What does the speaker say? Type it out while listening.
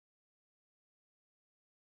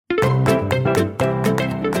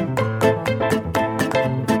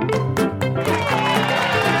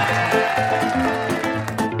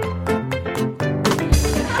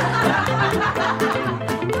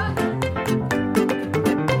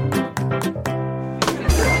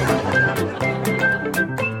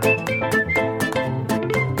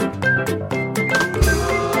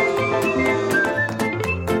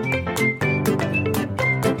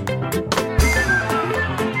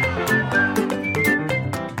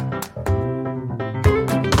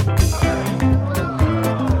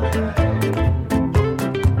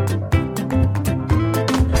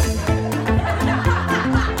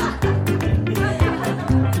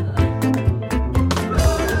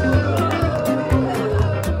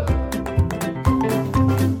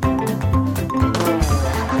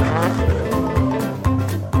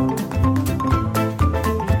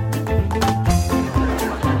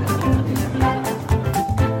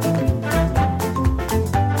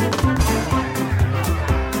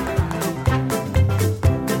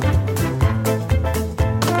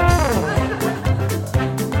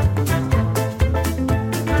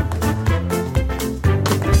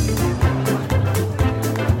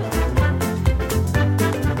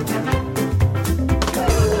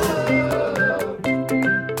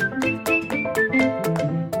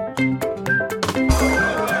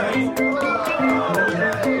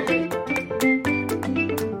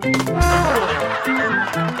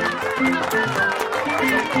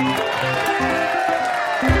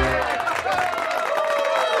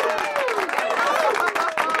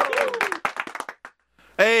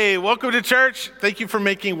welcome to church. Thank you for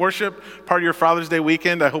making worship part of your Father's Day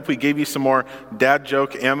weekend. I hope we gave you some more dad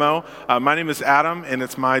joke ammo. My name is Adam, and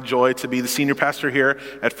it's my joy to be the senior pastor here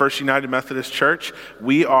at First United Methodist Church.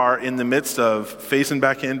 We are in the midst of phasing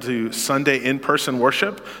back into Sunday in-person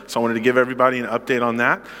worship, so I wanted to give everybody an update on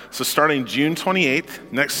that. So starting June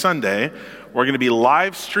 28th, next Sunday, we're going to be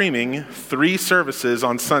live streaming 3 services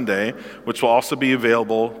on Sunday, which will also be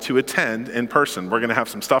available to attend in person. We're going to have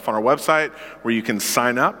some stuff on our website where you can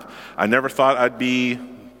sign up. I never thought I'd be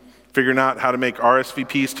figuring out how to make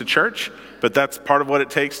RSVPs to church, but that's part of what it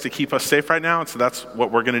takes to keep us safe right now, and so that's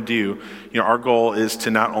what we're going to do. Our goal is to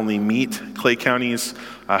not only meet Clay County's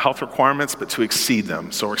health requirements, but to exceed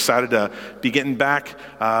them. So we're excited to be getting back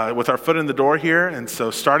with our foot in the door here, and so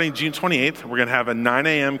starting June 28th, we're going to have a 9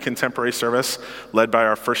 a.m. contemporary service led by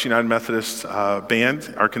our First United Methodist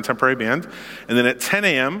band, our contemporary band, and then at 10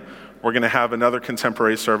 a.m., we're going to have another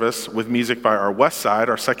contemporary service with music by our West Side,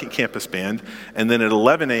 our second campus band. And then at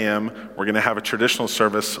 11 a.m., we're going to have a traditional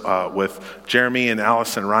service with Jeremy and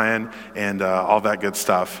Alice and Ryan and all that good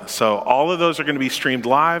stuff. So all of those are going to be streamed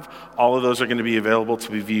live. All of those are going to be available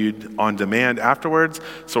to be viewed on demand afterwards.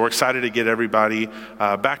 So we're excited to get everybody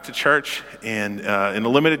back to church and in a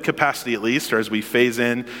limited capacity at least, or as we phase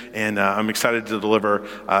in. And I'm excited to deliver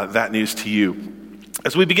that news to you.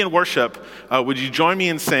 As we begin worship, would you join me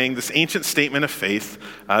in saying this ancient statement of faith,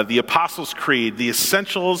 the Apostles' Creed, the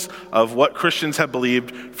essentials of what Christians have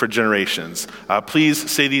believed for generations? Please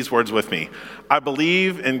say these words with me. I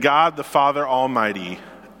believe in God the Father Almighty,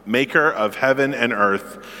 maker of heaven and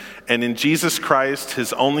earth, and in Jesus Christ,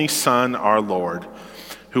 his only Son, our Lord,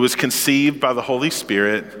 who was conceived by the Holy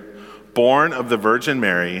Spirit, born of the Virgin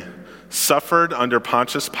Mary, suffered under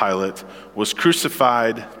Pontius Pilate, was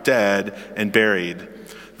crucified, dead, and buried.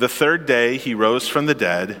 The third day he rose from the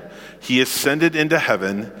dead. He ascended into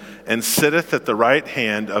heaven and sitteth at the right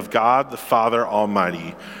hand of God the Father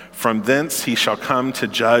Almighty. From thence he shall come to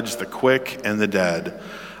judge the quick and the dead.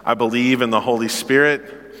 I believe in the Holy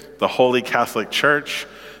Spirit, the Holy Catholic Church,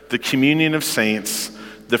 the communion of saints,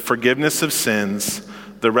 the forgiveness of sins,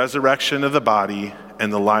 the resurrection of the body,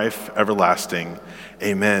 and the life everlasting.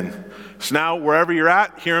 Amen. So now, wherever you're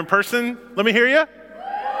at, here in person, let me hear you.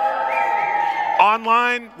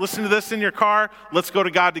 Online, listen to this in your car. Let's go to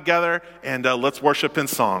God together and let's worship in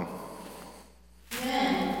song.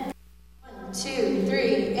 Amen. 1, 2,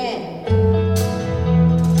 3, and...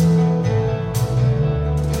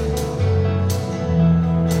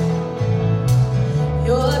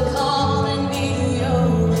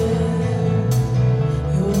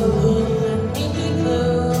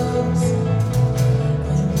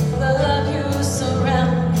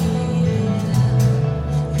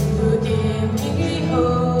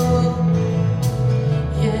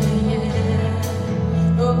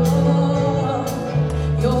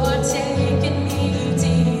 You're taking me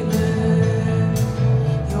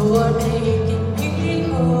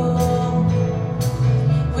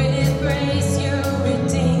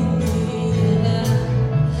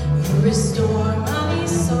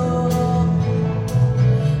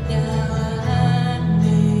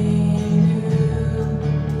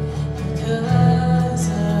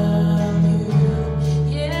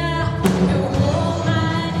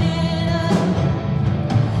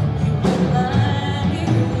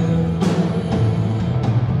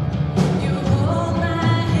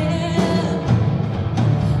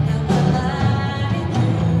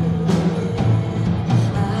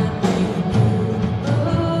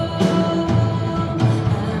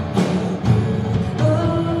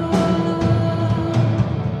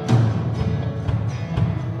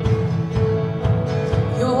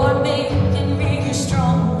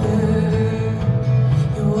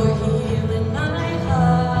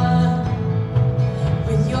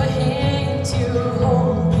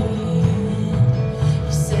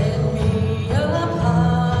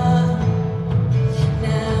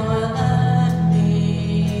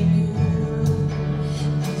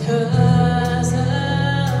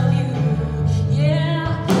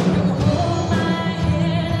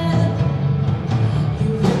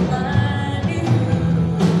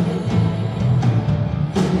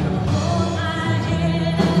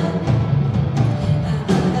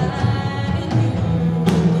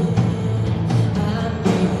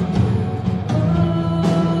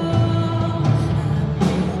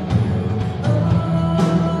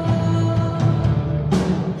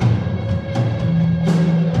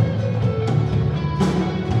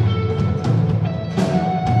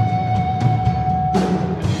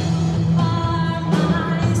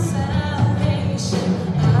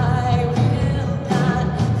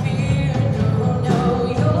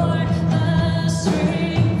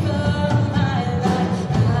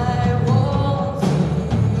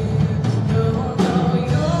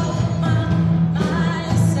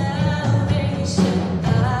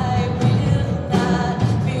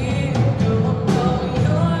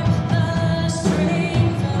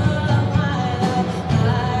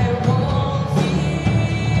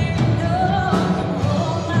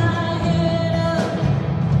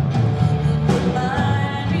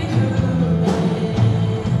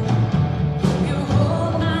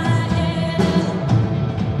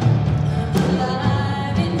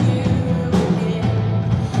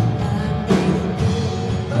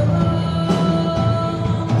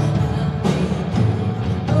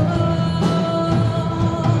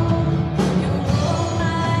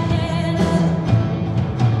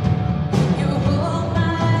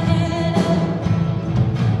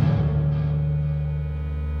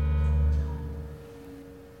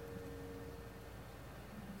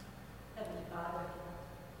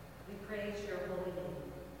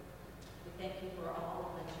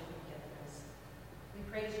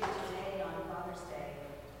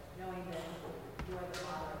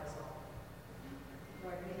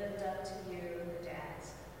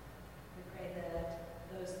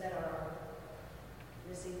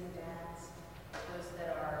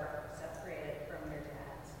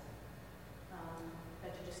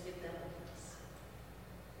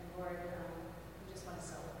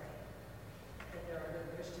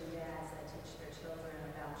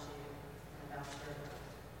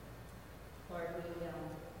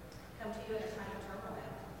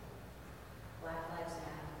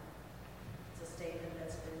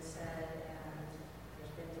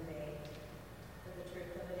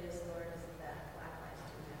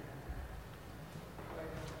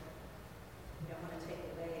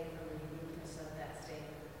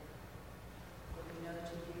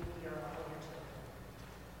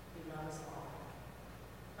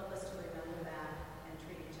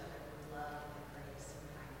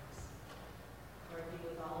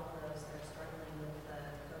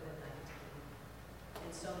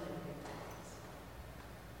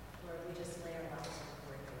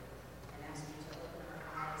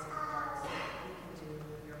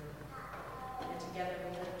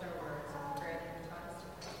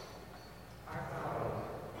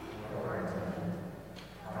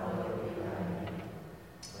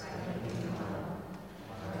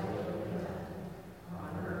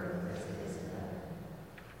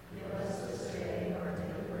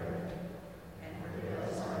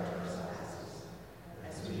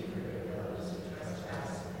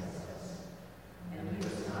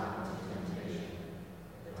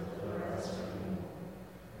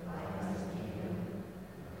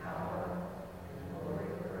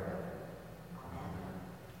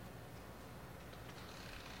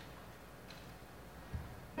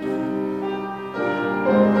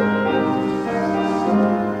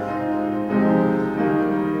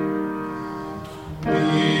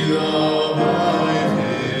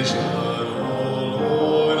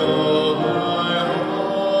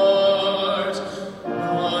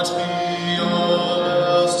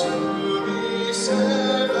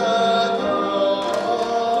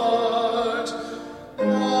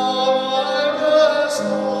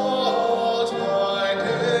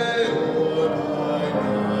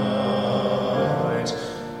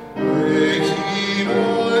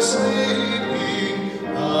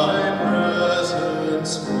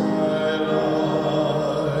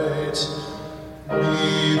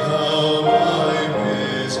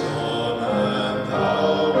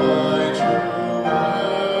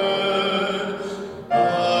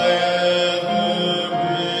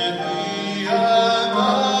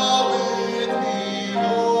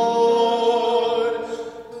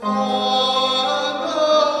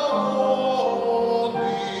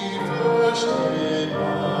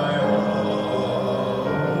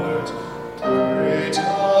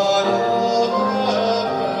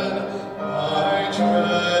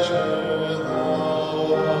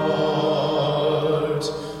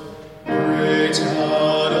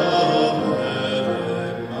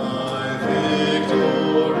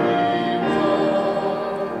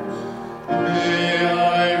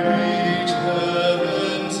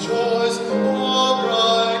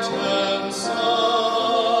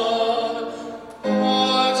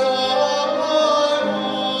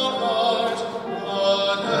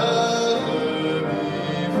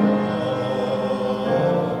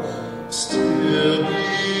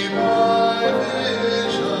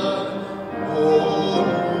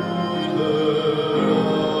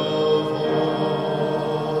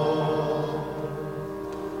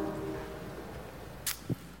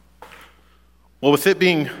Well, with it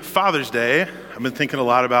being Father's Day, I've been thinking a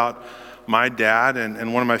lot about my dad,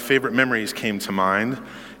 and one of my favorite memories came to mind.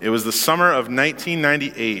 It was the summer of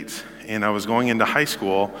 1998, and I was going into high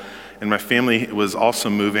school, and my family was also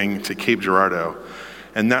moving to Cape Girardeau.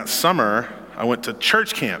 And that summer, I went to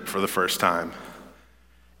church camp for the first time.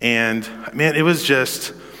 And man, it was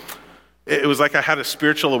like I had a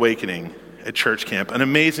spiritual awakening at church camp, an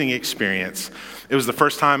amazing experience. It was the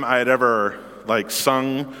first time I had ever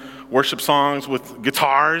sung worship songs with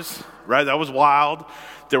guitars, right? That was wild.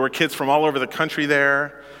 There were kids from all over the country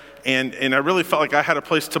there. And I really felt like I had a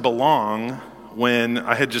place to belong when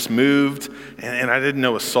I had just moved and I didn't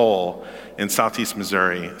know a soul in Southeast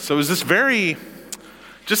Missouri. So it was this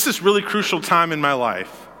really crucial time in my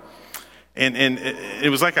life. And it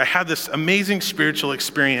was like I had this amazing spiritual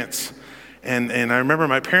experience. And I remember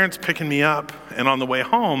my parents picking me up, and on the way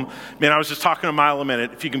home, man, I was just talking a mile a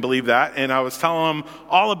minute, if you can believe that. And I was telling them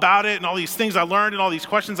all about it and all these things I learned and all these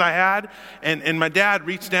questions I had. And my dad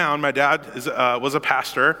reached down. My dad was a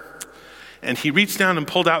pastor. And he reached down and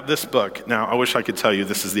pulled out this book. Now, I wish I could tell you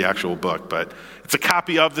this is the actual book, but it's a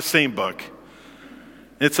copy of the same book.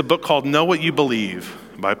 It's a book called Know What You Believe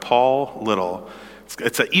by Paul Little.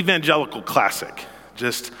 It's an evangelical classic,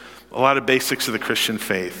 just a lot of basics of the Christian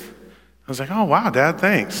faith. I was like, oh, wow, Dad,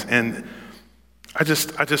 thanks. And I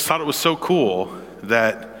just thought it was so cool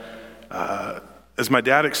that, as my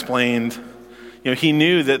dad explained, he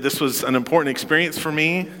knew that this was an important experience for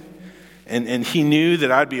me. And he knew that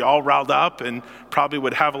I'd be all riled up and probably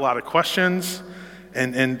would have a lot of questions.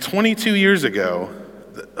 And 22 years ago,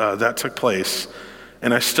 that took place.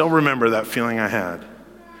 And I still remember that feeling I had.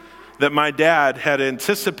 That my dad had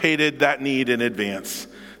anticipated that need in advance.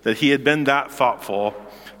 That he had been that thoughtful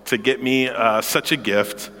to get me such a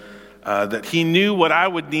gift. That he knew what I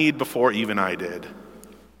would need before even I did.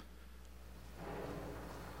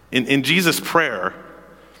 In Jesus' prayer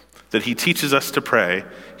that he teaches us to pray,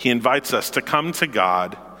 he invites us to come to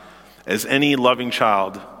God as any loving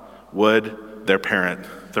child would their parent,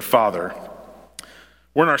 their father.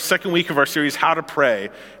 We're in our second week of our series, How to Pray,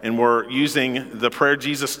 and we're using the prayer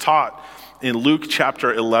Jesus taught in Luke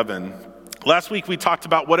chapter 11. Last week we talked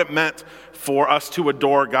about what it meant for us to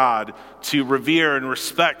adore God, to revere and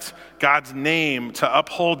respect God's name, to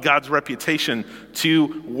uphold God's reputation,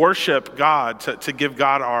 to worship God, to give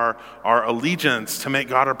God our allegiance, to make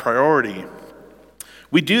God a priority.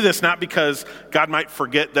 We do this not because God might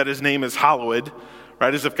forget that his name is hallowed,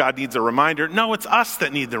 right, as if God needs a reminder. No, it's us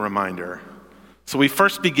that need the reminder. So we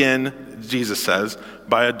first begin, Jesus says,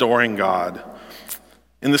 by adoring God.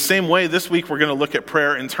 In the same way, this week we're going to look at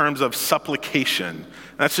prayer in terms of supplication.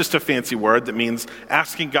 That's just a fancy word that means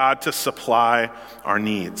asking God to supply our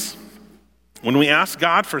needs. When we ask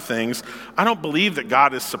God for things, I don't believe that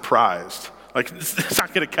God is surprised. It's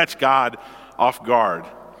not going to catch God off guard.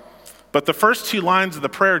 But the first two lines of the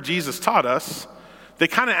prayer Jesus taught us, they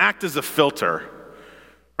kind of act as a filter,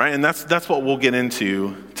 right? And that's what we'll get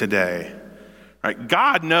into today. Right?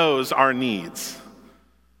 God knows our needs,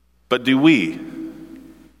 but do we?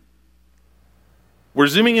 We're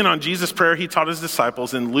zooming in on Jesus' prayer he taught his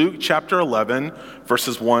disciples in Luke chapter 11,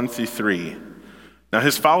 verses 1 through 3. Now,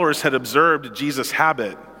 his followers had observed Jesus'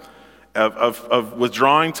 habit of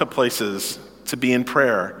withdrawing to places to be in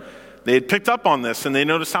prayer. They had picked up on this, and they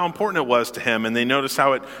noticed how important it was to him, and they noticed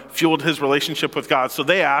how it fueled his relationship with God. So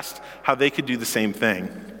they asked how they could do the same thing.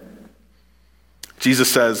 Jesus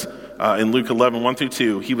says in Luke 11, 1 through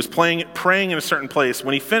 2, he was praying in a certain place.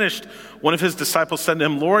 When he finished, one of his disciples said to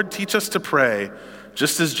him, "Lord, teach us to pray,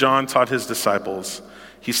 just as John taught his disciples."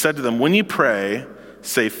 He said to them, "When you pray,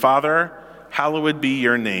 say, 'Father, hallowed be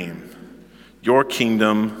your name. Your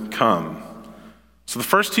kingdom come.'" So the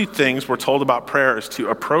first two things we're told about prayer is to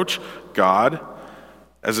approach God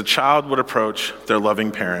as a child would approach their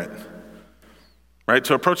loving parent. Right?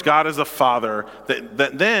 To approach God as a father,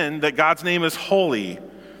 that God's name is holy,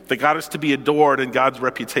 that God is to be adored and God's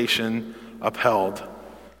reputation upheld.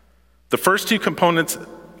 The first two components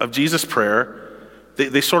of Jesus' prayer,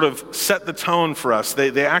 they sort of set the tone for us.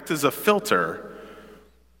 They act as a filter.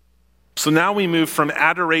 So now we move from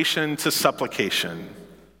adoration to supplication.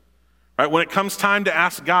 Right? When it comes time to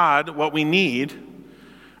ask God what we need,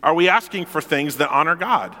 are we asking for things that honor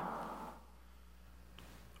God?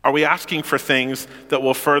 Are we asking for things that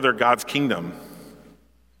will further God's kingdom?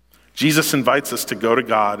 Jesus invites us to go to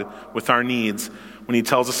God with our needs when he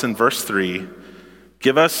tells us in verse 3,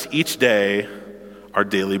 "Give us each day our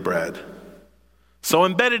daily bread." So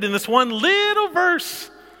embedded in this one little verse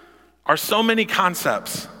are so many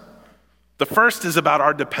concepts. The first is about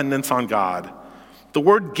our dependence on God. The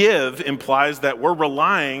word give implies that we're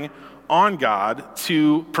relying on God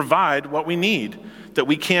to provide what we need, that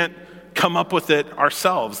we can't come up with it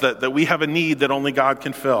ourselves, that we have a need that only God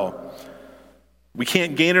can fill. We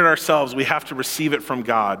can't gain it ourselves. We have to receive it from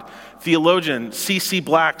God. Theologian C.C.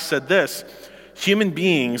 Black said this: human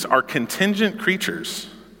beings are contingent creatures,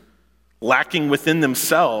 lacking within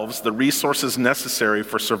themselves the resources necessary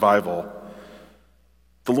for survival.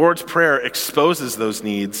 The Lord's Prayer exposes those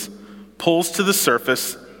needs, pulls to the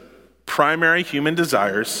surface primary human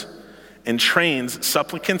desires, and trains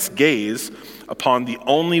supplicants' gaze upon the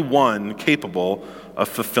only one capable of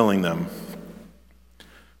fulfilling them.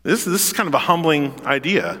 This is kind of a humbling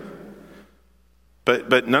idea,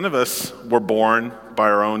 but none of us were born by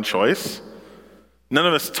our own choice. None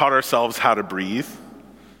of us taught ourselves how to breathe.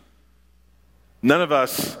 None of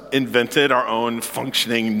us invented our own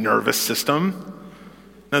functioning nervous system.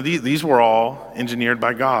 No, these were all engineered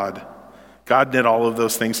by God. God knit all of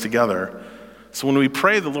those things together. So when we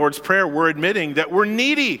pray the Lord's Prayer, we're admitting that we're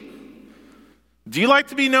needy. Do you like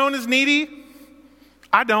to be known as needy?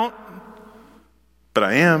 I don't, but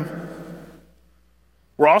I am.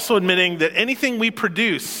 We're also admitting that anything we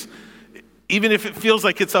produce, even if it feels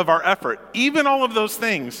like it's of our effort, even all of those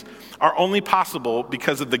things are only possible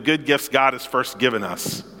because of the good gifts God has first given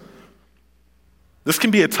us. This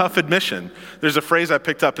can be a tough admission. There's a phrase I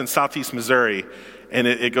picked up in Southeast Missouri, and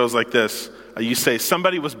it goes like this. You say,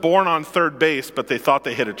 somebody was born on third base, but they thought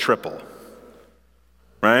they hit a triple,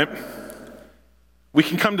 right? We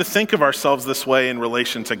can come to think of ourselves this way in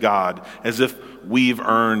relation to God, as if we've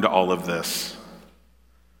earned all of this.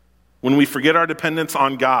 When we forget our dependence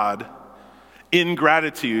on God,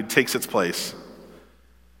 ingratitude takes its place.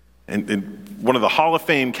 And one of the Hall of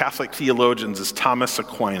Fame Catholic theologians is Thomas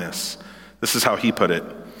Aquinas. This is how he put it.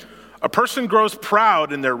 A person grows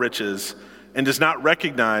proud in their riches and does not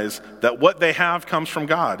recognize that what they have comes from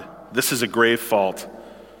God. This is a grave fault.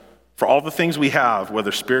 For all the things we have,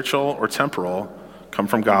 whether spiritual or temporal, come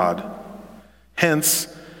from God. Hence,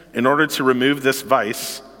 in order to remove this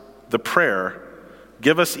vice, the prayer,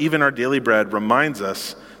 "Give us even our daily bread," reminds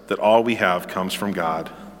us that all we have comes from God.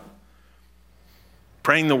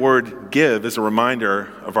 Praying the word "give" is a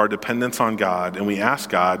reminder of our dependence on God, and we ask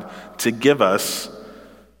God to give us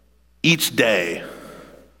each day,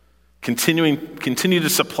 continue to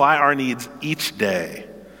supply our needs each day.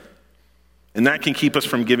 And that can keep us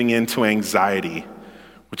from giving in to anxiety,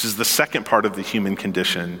 which is the second part of the human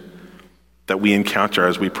condition that we encounter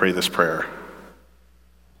as we pray this prayer.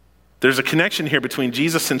 There's a connection here between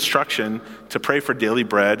Jesus' instruction to pray for daily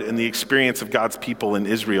bread and the experience of God's people in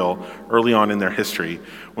Israel early on in their history.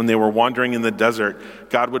 When they were wandering in the desert,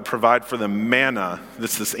 God would provide for them manna.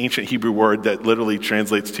 This ancient Hebrew word that literally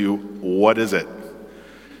translates to, what is it?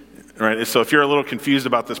 Right? So if you're a little confused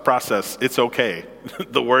about this process, it's okay.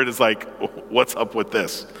 The word is like, what's up with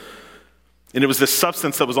this? And it was this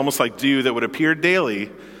substance that was almost like dew that would appear daily,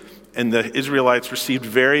 and the Israelites received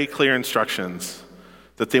very clear instructions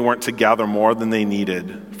that they weren't to gather more than they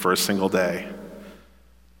needed for a single day.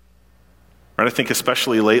 Right? I think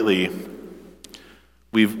especially lately,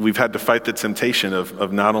 we've had to fight the temptation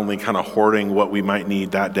of not only kind of hoarding what we might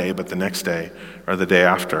need that day, but the next day or the day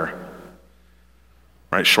after.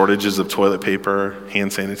 Right? Shortages of toilet paper,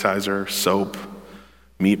 hand sanitizer, soap,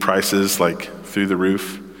 meat prices like through the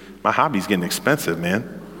roof. My hobby's getting expensive,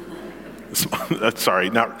 man.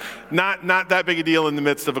 Sorry, not that big a deal in the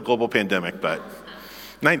midst of a global pandemic, but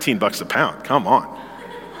 $19 a pound, come on.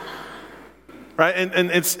 Right,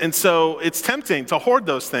 and so it's tempting to hoard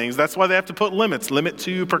those things. That's why they have to put limits, limit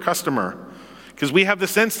 2 per customer. Because we have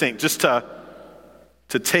this instinct just to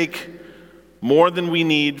take more than we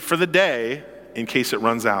need for the day in case it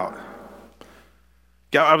runs out.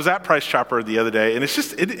 Yeah, I was at Price Chopper the other day, and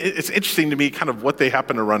it's interesting to me kind of what they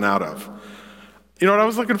happen to run out of. You know what I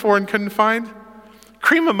was looking for and couldn't find?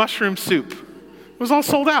 Cream of mushroom soup. It was all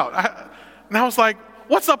sold out. And I was like,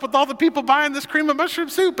 what's up with all the people buying this cream of mushroom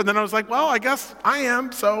soup? And then I was like, well, I guess I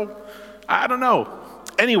am, so I don't know.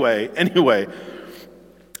 Anyway,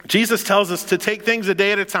 Jesus tells us to take things a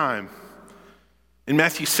day at a time. In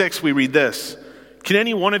Matthew 6, we read this: "Can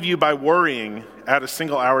any one of you, by worrying, add a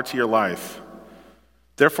single hour to your life?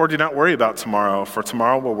 Therefore, do not worry about tomorrow, for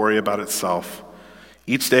tomorrow will worry about itself.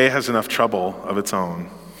 Each day has enough trouble of its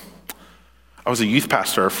own." I was a youth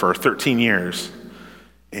pastor for 13 years,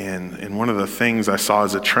 and one of the things I saw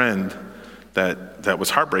as a trend that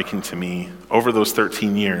was heartbreaking to me over those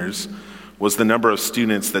 13 years was the number of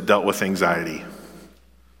students that dealt with anxiety.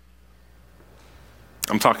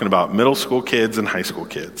 I'm talking about middle school kids and high school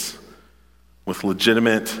kids with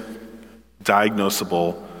legitimate,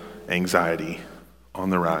 diagnosable anxiety on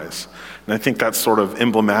the rise. And I think that's sort of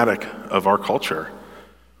emblematic of our culture.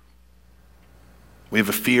 We have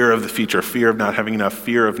a fear of the future, fear of not having enough,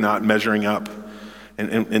 fear of not measuring up.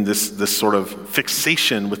 And this sort of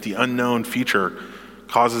fixation with the unknown future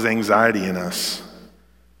causes anxiety in us.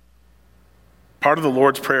 Part of the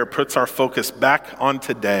Lord's Prayer puts our focus back on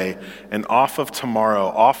today and off of tomorrow,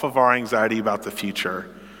 off of our anxiety about the future.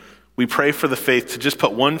 We pray for the faith to just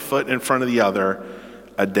put one foot in front of the other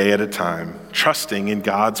a day at a time, trusting in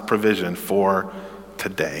God's provision for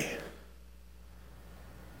today.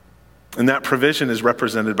 And that provision is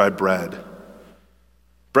represented by bread.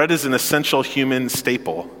 Bread is an essential human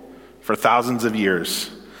staple for thousands of years.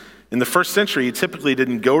 In the first century, you typically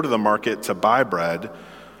didn't go to the market to buy bread.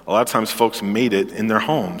 A lot of times folks made it in their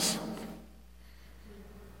homes.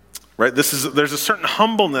 Right? There's a certain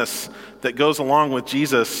humbleness that goes along with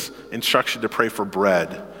Jesus' instruction to pray for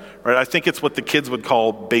bread. Right? I think it's what the kids would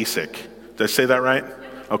call basic. Did I say that right?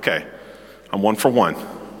 Okay. I'm one for one.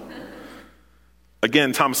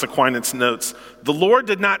 Again, Thomas Aquinas notes, the Lord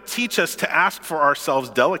did not teach us to ask for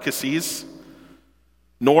ourselves delicacies,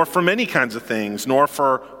 nor for many kinds of things, nor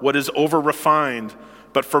for what is over-refined,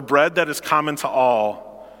 but for bread that is common to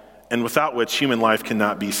all, and without which human life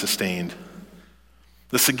cannot be sustained.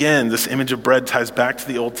 This image of bread ties back to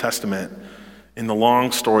the Old Testament in the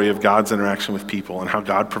long story of God's interaction with people and how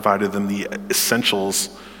God provided them the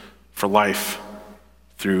essentials for life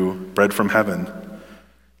through bread from heaven.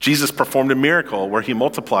 Jesus performed a miracle where he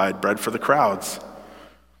multiplied bread for the crowds,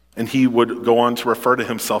 and he would go on to refer to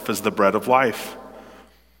himself as the bread of life.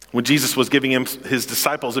 When Jesus was giving his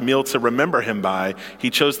disciples a meal to remember him by, he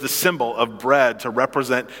chose the symbol of bread to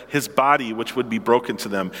represent his body, which would be broken to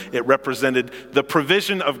them. It represented the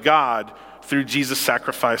provision of God through Jesus'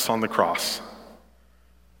 sacrifice on the cross.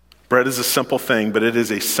 Bread is a simple thing, but it is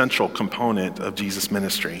a central component of Jesus'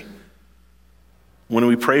 ministry. When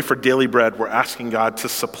we pray for daily bread, we're asking God to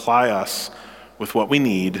supply us with what we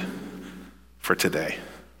need for today.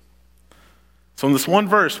 So in this one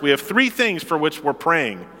verse, we have three things for which we're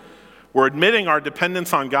praying. We're admitting our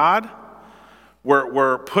dependence on God.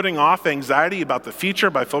 We're putting off anxiety about the future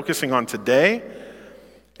by focusing on today.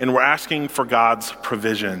 And we're asking for God's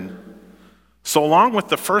provision. So along with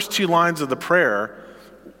the first two lines of the prayer,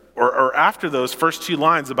 or after those first two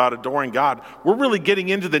lines about adoring God, we're really getting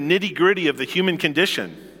into the nitty-gritty of the human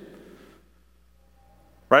condition.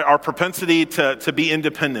 Right? Our propensity to be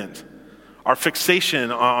independent. Our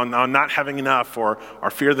fixation on not having enough, or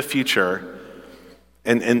our fear of the future,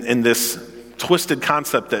 and this twisted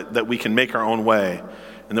concept that we can make our own way,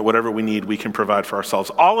 and that whatever we need, we can provide for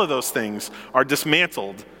ourselves. All of those things are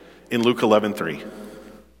dismantled in Luke 11:3.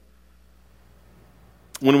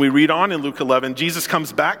 When we read on in Luke 11, Jesus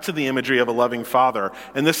comes back to the imagery of a loving father,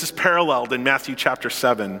 and this is paralleled in Matthew chapter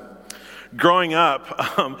 7. Growing up,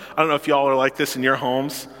 I don't know if y'all are like this in your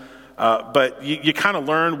homes, but you kind of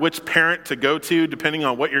learn which parent to go to depending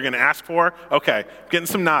on what you're going to ask for. Okay, getting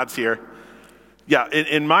some nods here. Yeah,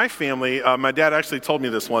 in my family, my dad actually told me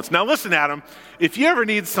this once. Now listen, Adam, if you ever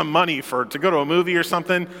need some money to go to a movie or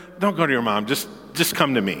something, don't go to your mom, just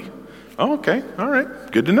come to me. Oh, okay, all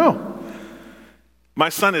right, good to know. My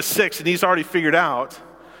son is 6, and he's already figured out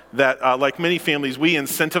that, like many families, we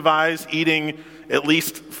incentivize eating at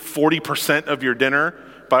least 40% of your dinner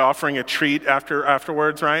by offering a treat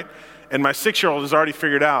afterwards, right? And my 6-year-old has already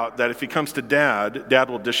figured out that if he comes to dad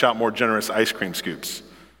will dish out more generous ice cream scoops.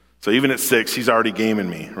 So even at 6, he's already gaming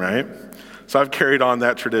me, right? So I've carried on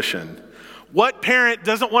that tradition. What parent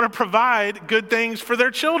doesn't want to provide good things for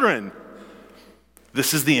their children?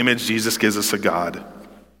 This is the image Jesus gives us of God.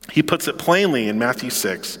 He puts it plainly in Matthew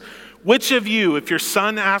 6. Which of you, if your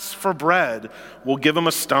son asks for bread, will give him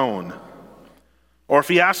a stone? Or if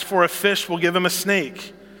he asks for a fish, will give him a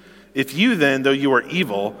snake? If you then, though you are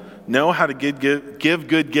evil, know how to give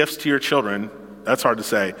good gifts to your children, that's hard to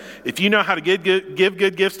say. If you know how to give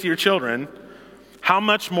good gifts to your children, how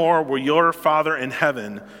much more will your Father in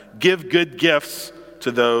heaven give good gifts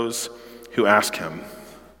to those who ask him?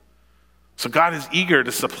 So God is eager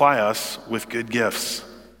to supply us with good gifts,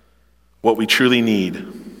 what we truly need.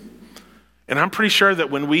 And I'm pretty sure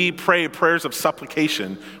that when we pray prayers of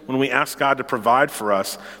supplication, when we ask God to provide for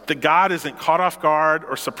us, that God isn't caught off guard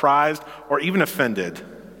or surprised or even offended.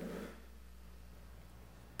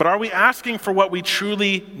 But are we asking for what we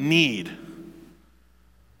truly need?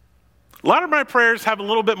 A lot of my prayers have a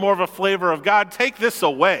little bit more of a flavor of, God, take this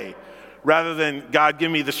away, rather than, God,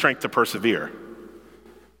 give me the strength to persevere.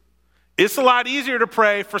 It's a lot easier to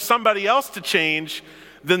pray for somebody else to change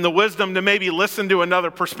than the wisdom to maybe listen to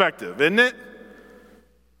another perspective, isn't it?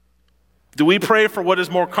 Do we pray for what is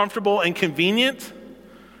more comfortable and convenient?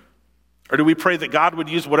 Or do we pray that God would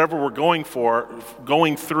use whatever we're going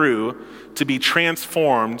through to be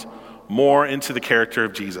transformed more into the character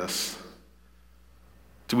of Jesus?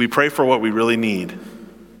 Do we pray for what we really need?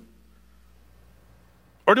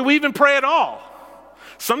 Or do we even pray at all?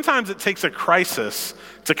 Sometimes it takes a crisis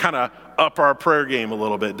to kind of up our prayer game a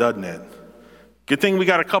little bit, doesn't it? Good thing we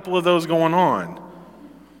got a couple of those going on.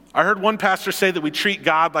 I heard one pastor say that we treat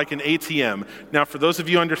God like an ATM. Now, for those of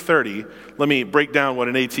you under 30, let me break down what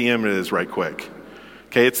an ATM is right quick.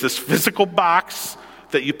 Okay, it's this physical box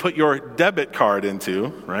that you put your debit card into,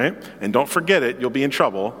 right? And don't forget it, you'll be in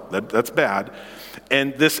trouble. That's bad.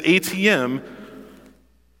 And this ATM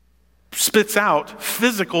spits out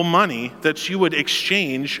physical money that you would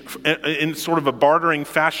exchange in sort of a bartering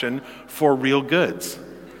fashion for real goods.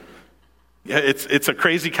 Yeah, it's a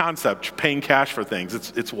crazy concept, paying cash for things.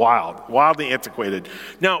 It's wildly antiquated.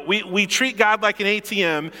 Now, we treat God like an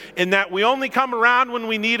ATM in that we only come around when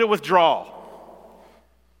we need a withdrawal.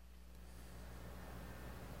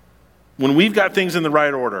 When we've got things in the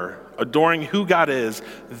right order, adoring who God is,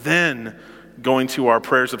 then going to our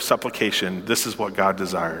prayers of supplication, this is what God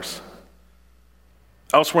desires.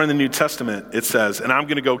 Elsewhere in the New Testament, it says, and I'm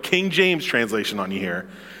going to go King James translation on you here,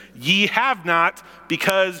 ye have not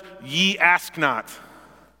because ye ask not.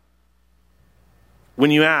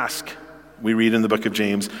 When you ask, we read in the book of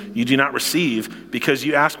James, you do not receive because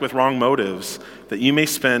you ask with wrong motives, that you may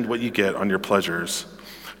spend what you get on your pleasures.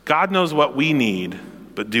 God knows what we need,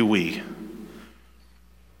 but do we?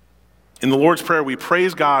 In the Lord's Prayer, we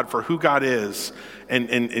praise God for who God is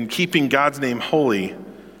and keeping God's name holy.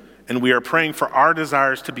 And we are praying for our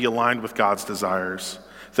desires to be aligned with God's desires,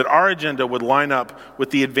 that our agenda would line up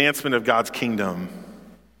with the advancement of God's kingdom.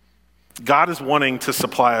 God is wanting to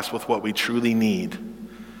supply us with what we truly need.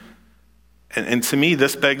 And to me,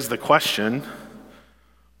 this begs the question,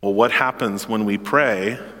 well, what happens when we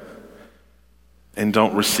pray and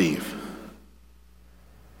don't receive?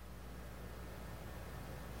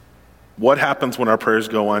 What happens when our prayers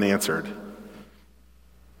go unanswered?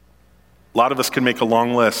 A lot of us can make a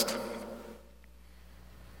long list.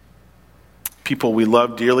 People we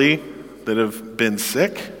love dearly that have been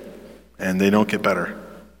sick and they don't get better.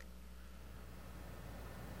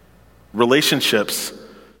 Relationships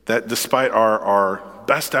that despite our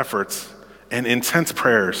best efforts and intense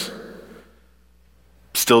prayers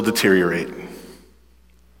still deteriorate.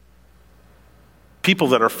 People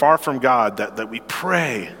that are far from God that we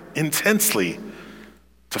pray intensely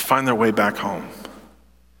to find their way back home.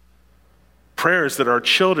 Prayers that our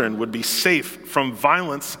children would be safe from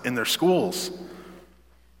violence in their schools.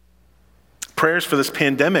 Prayers for this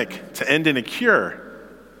pandemic to end in a cure.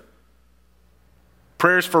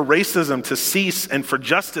 Prayers for racism to cease and for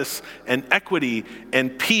justice and equity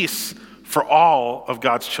and peace for all of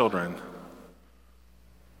God's children.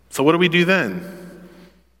 So what do we do then?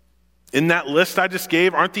 In that list I just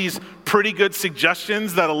gave, aren't these pretty good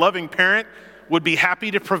suggestions that a loving parent would be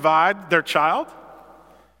happy to provide their child?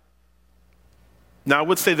 Now, I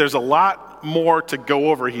would say there's a lot more to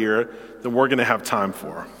go over here than we're going to have time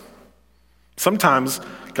for. Sometimes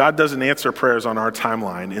God doesn't answer prayers on our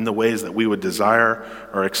timeline in the ways that we would desire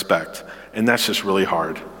or expect, and that's just really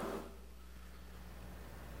hard.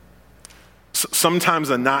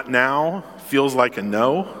 Sometimes a not now feels like a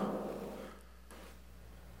no,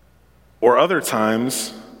 or other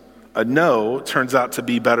times a no turns out to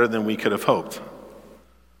be better than we could have hoped.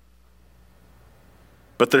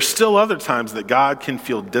 But there's still other times that God can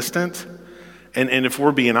feel distant. And if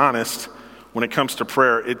we're being honest, when it comes to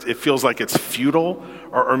prayer, it feels like it's futile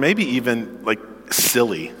or maybe even like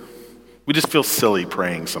silly. We just feel silly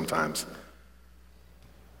praying sometimes.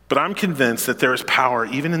 But I'm convinced that there is power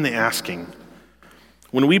even in the asking.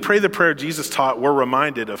 When we pray the prayer Jesus taught, we're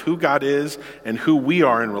reminded of who God is and who we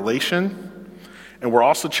are in relation. And we're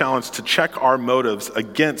also challenged to check our motives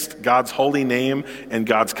against God's holy name and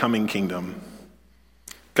God's coming kingdom.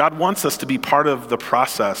 God wants us to be part of the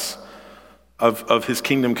process of his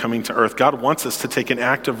kingdom coming to earth. God wants us to take an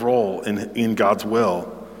active role in God's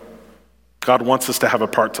will. God wants us to have a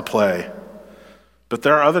part to play. But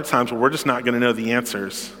there are other times where we're just not going to know the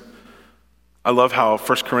answers. I love how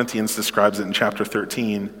 1 Corinthians describes it in chapter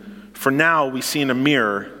 13. For now we see in a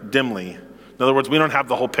mirror dimly. In other words, we don't have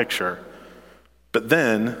the whole picture. But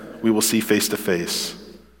then we will see face to face.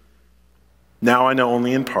 Now I know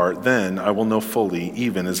only in part, then I will know fully,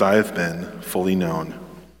 even as I have been fully known.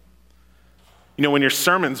 You know, when your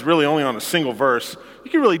sermon's really only on a single verse,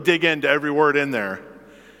 you can really dig into every word in there.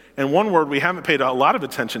 And one word we haven't paid a lot of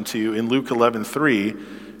attention to in Luke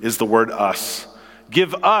 11:3 is the word us.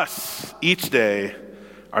 Give us each day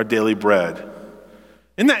our daily bread.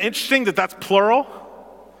 Isn't that interesting that that's plural?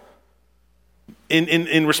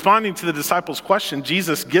 In responding to the disciples' question,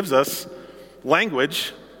 Jesus gives us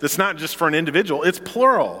language that's not just for an individual, it's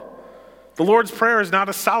plural. The Lord's Prayer is not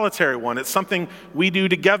a solitary one. It's something we do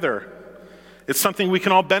together. It's something we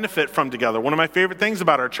can all benefit from together. One of my favorite things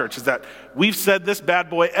about our church is that we've said this bad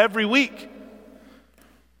boy every week.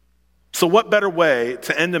 So what better way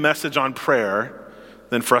to end a message on prayer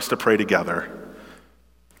than for us to pray together?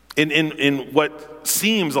 In what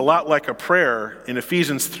seems a lot like a prayer, in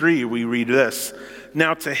Ephesians 3, we read this: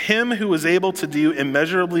 "Now to him who is able to do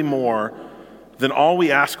immeasurably more than all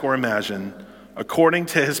we ask or imagine, according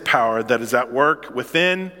to his power that is at work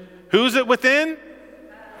within," who's it within?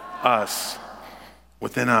 Us.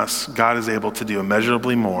 Within us, God is able to do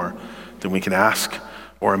immeasurably more than we can ask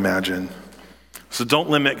or imagine. So don't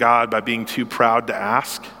limit God by being too proud to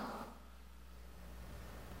ask.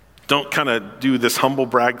 Don't kind of do this humble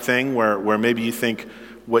brag thing where maybe you think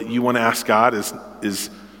what you want to ask God is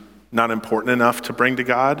not important enough to bring to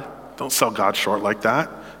God. Don't sell God short like that.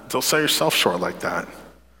 Don't sell yourself short like that.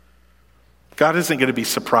 God isn't going to be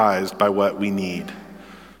surprised by what we need,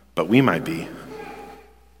 but we might be.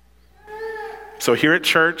 So here at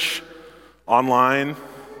church, online,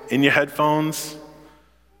 in your headphones,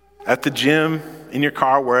 at the gym, in your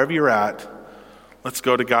car, wherever you're at, let's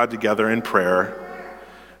go to God together in prayer,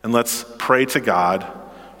 and let's pray to God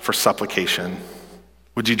for supplication.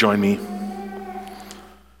 Would you join me?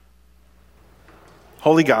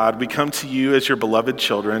 Holy God, we come to you as your beloved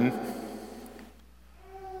children.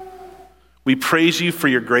 We praise you for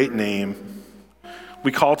your great name.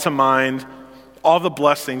 We call to mind all the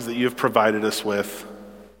blessings that you have provided us with,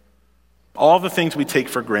 all the things we take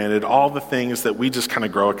for granted, all the things that we just kind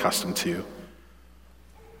of grow accustomed to.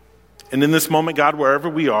 And in this moment, God, wherever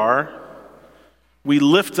we are, we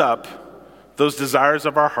lift up those desires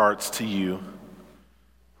of our hearts to you.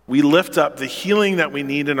 We lift up the healing that we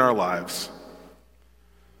need in our lives,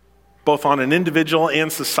 both on an individual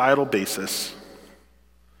and societal basis.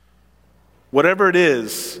 Whatever it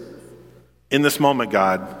is in this moment,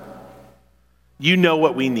 God, you know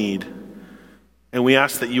what we need, and we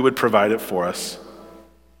ask that you would provide it for us.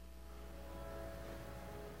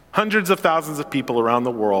 Hundreds of thousands of people around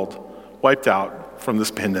the world wiped out from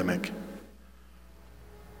this pandemic.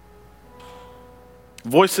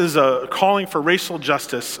 Voices calling for racial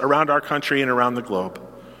justice around our country and around the globe.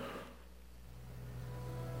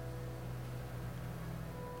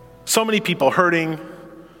 So many people hurting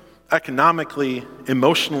economically,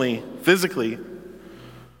 emotionally, physically.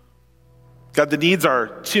 God, the needs are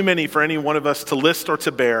too many for any one of us to list or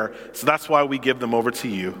to bear, so that's why we give them over to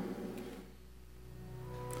you.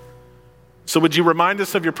 So would you remind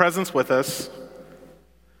us of your presence with us?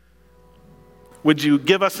 Would you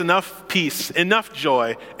give us enough peace, enough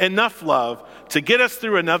joy, enough love to get us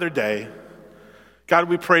through another day? God,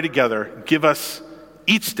 we pray together, give us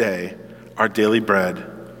each day our daily bread.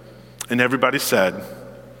 And everybody said,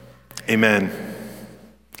 amen.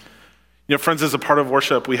 You know, friends, as a part of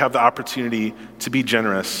worship, we have the opportunity to be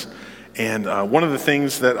generous. And one of the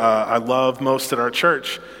things that I love most at our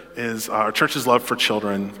church is our church's love for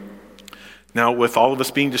children. Now, with all of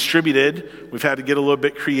us being distributed, we've had to get a little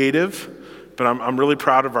bit creative, but I'm really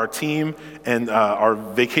proud of our team and our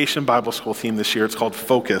Vacation Bible School theme this year. It's called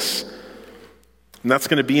Focus. And that's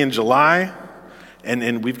going to be in July.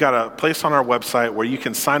 And we've got a place on our website where you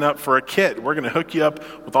can sign up for a kit. We're going to hook you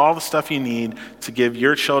up with all the stuff you need to give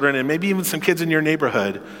your children and maybe even some kids in your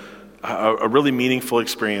neighborhood a really meaningful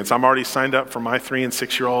experience. I'm already signed up for my 3- and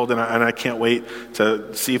 6-year-old, and I can't wait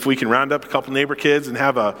to see if we can round up a couple neighbor kids and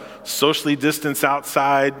have a socially distanced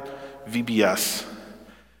outside VBS.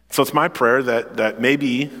 So it's my prayer that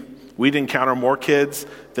maybe we'd encounter more kids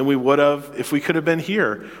than we would have if we could have been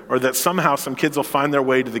here, or that somehow some kids will find their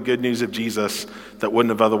way to the good news of Jesus that wouldn't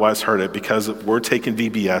have otherwise heard it because we're taking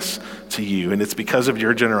VBS to you. And it's because of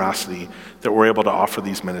your generosity that we're able to offer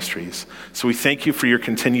these ministries. So we thank you for your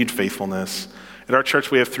continued faithfulness. At our church,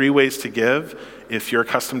 we have 3 ways to give. If you're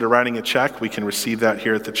accustomed to writing a check, we can receive that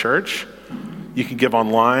here at the church. You can give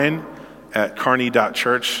online at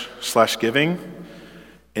kearney.church/giving.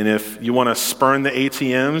 And if you want to spurn the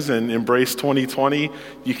ATMs and embrace 2020,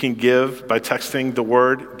 you can give by texting the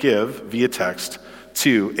word give via text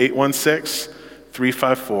to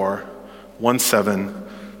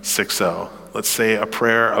 816-354-1760. Let's say a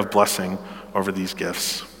prayer of blessing over these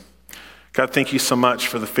gifts. God, thank you so much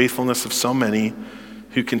for the faithfulness of so many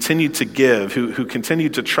who continue to give, who continue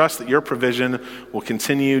to trust that your provision will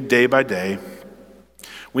continue day by day.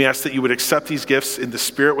 We ask that you would accept these gifts in the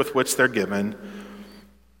spirit with which they're given,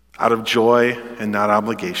 out of joy and not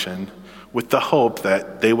obligation, with the hope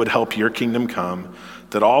that they would help your kingdom come,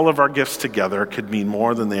 that all of our gifts together could mean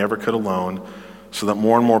more than they ever could alone, so that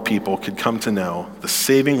more and more people could come to know the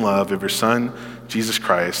saving love of your Son, Jesus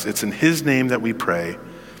Christ. It's in his name that we pray.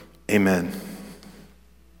 Amen.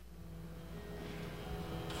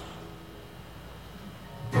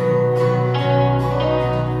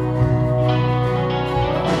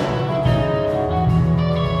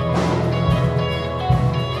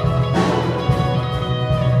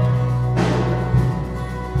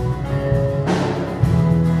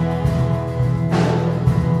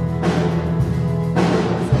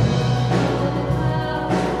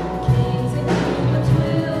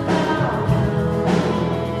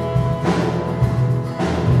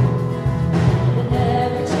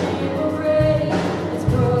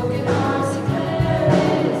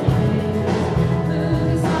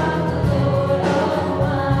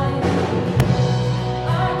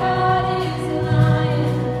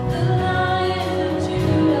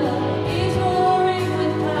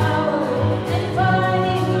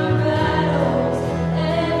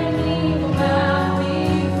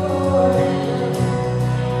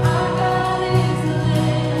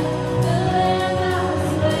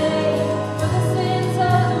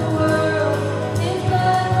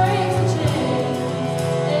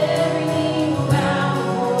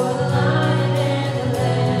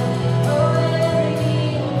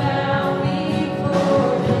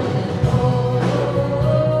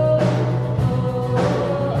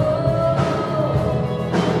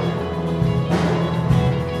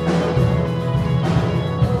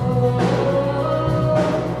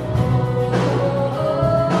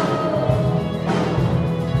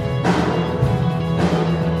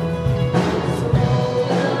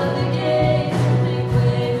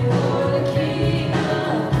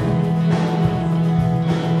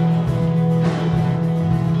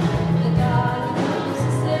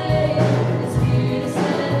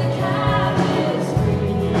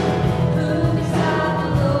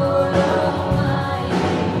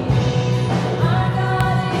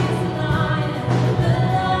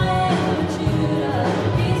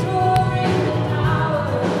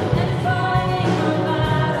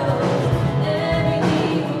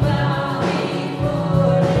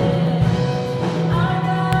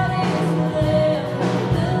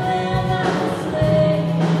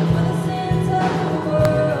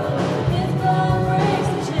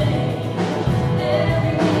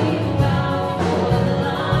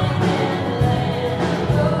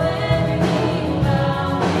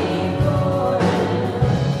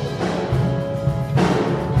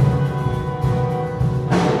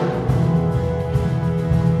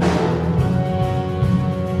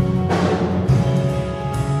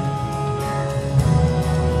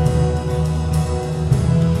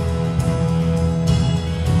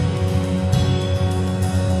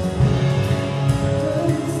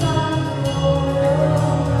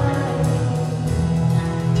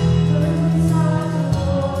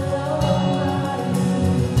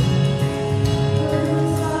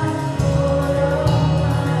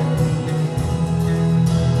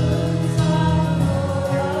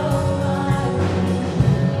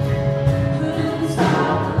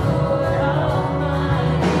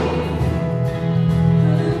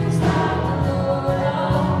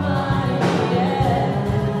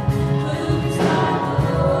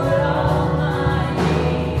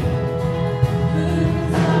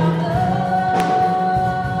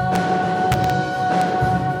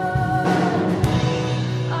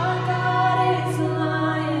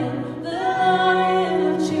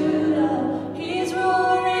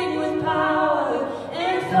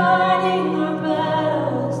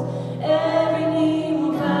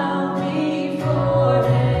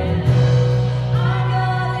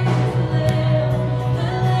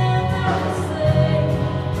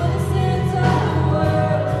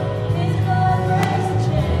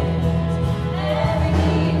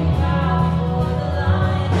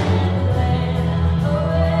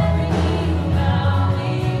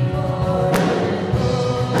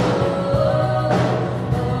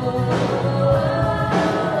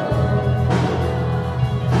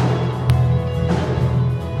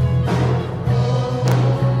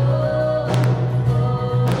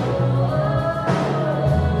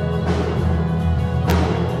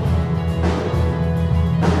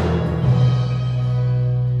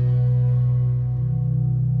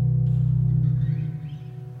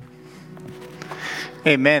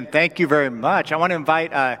 Amen. Thank you very much. I want to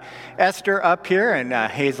invite Esther up here and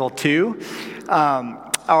Hazel too.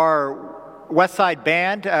 Our Westside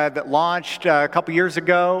Band that launched a couple years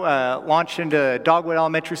ago, launched into Dogwood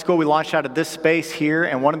Elementary School. We launched out of this space here,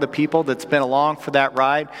 and one of the people that's been along for that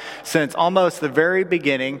ride since almost the very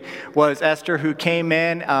beginning was Esther, who came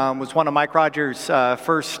in, was one of Mike Rogers'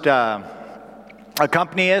 first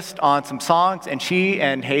accompanist on some songs, and she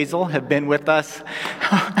and Hazel have been with us.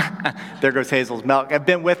 There goes Hazel's milk. Have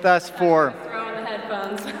been with us for... Throw in the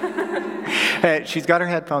headphones. She's got her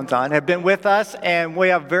headphones on. Have been with us, and we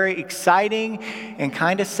have very exciting and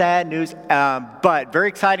kind of sad news, but very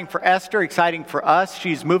exciting for Esther, exciting for us.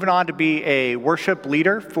 She's moving on to be a worship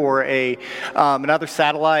leader for another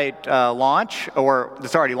satellite launch, or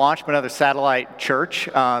it's already launched, but another satellite church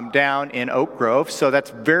down in Oak Grove. So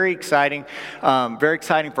that's very exciting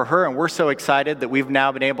for her, and we're so excited that we've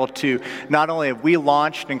now been able to, not only have we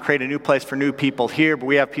launched and created a new place for new people here, but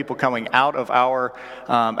we have people coming out of our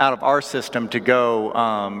system to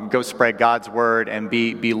go spread God's word and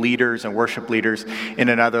be leaders and worship leaders in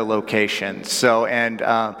another location. So, and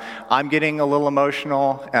I'm getting a little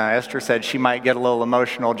emotional. Esther said she might get a little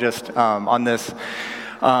emotional just on this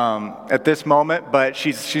at this moment, but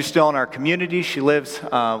she's still in our community. She lives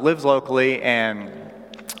locally and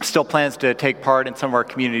still plans to take part in some of our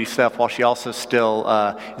community stuff, while she also still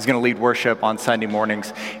is going to lead worship on Sunday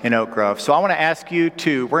mornings in Oak Grove. So I want to ask you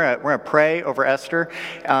to, we're going to pray over Esther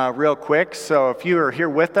real quick. So if you are here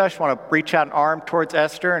with us, you want to reach out an arm towards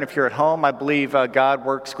Esther. And if you're at home, I believe God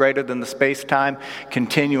works greater than the space-time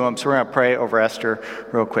continuum. So we're going to pray over Esther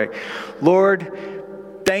real quick. Lord,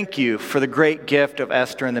 thank you for the great gift of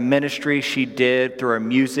Esther and the ministry she did through her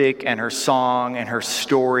music and her song and her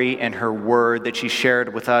story and her word that she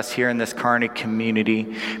shared with us here in this Kearney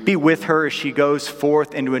community. Be with her as she goes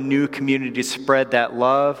forth into a new community to spread that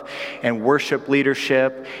love and worship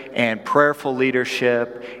leadership and prayerful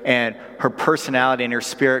leadership, and her personality and her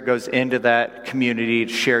spirit goes into that community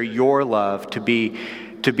to share your love, to be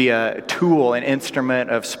a tool, an instrument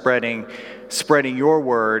of spreading your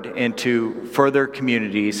word into further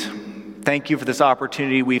communities. Thank you for this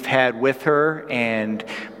opportunity we've had with her, and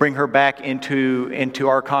bring her back into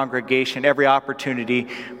our congregation every opportunity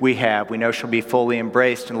we have. We know she'll be fully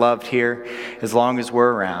embraced and loved here as long as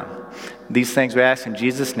we're around. These things we ask in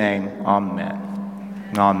Jesus' name.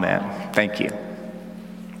 Amen. Amen. Thank you.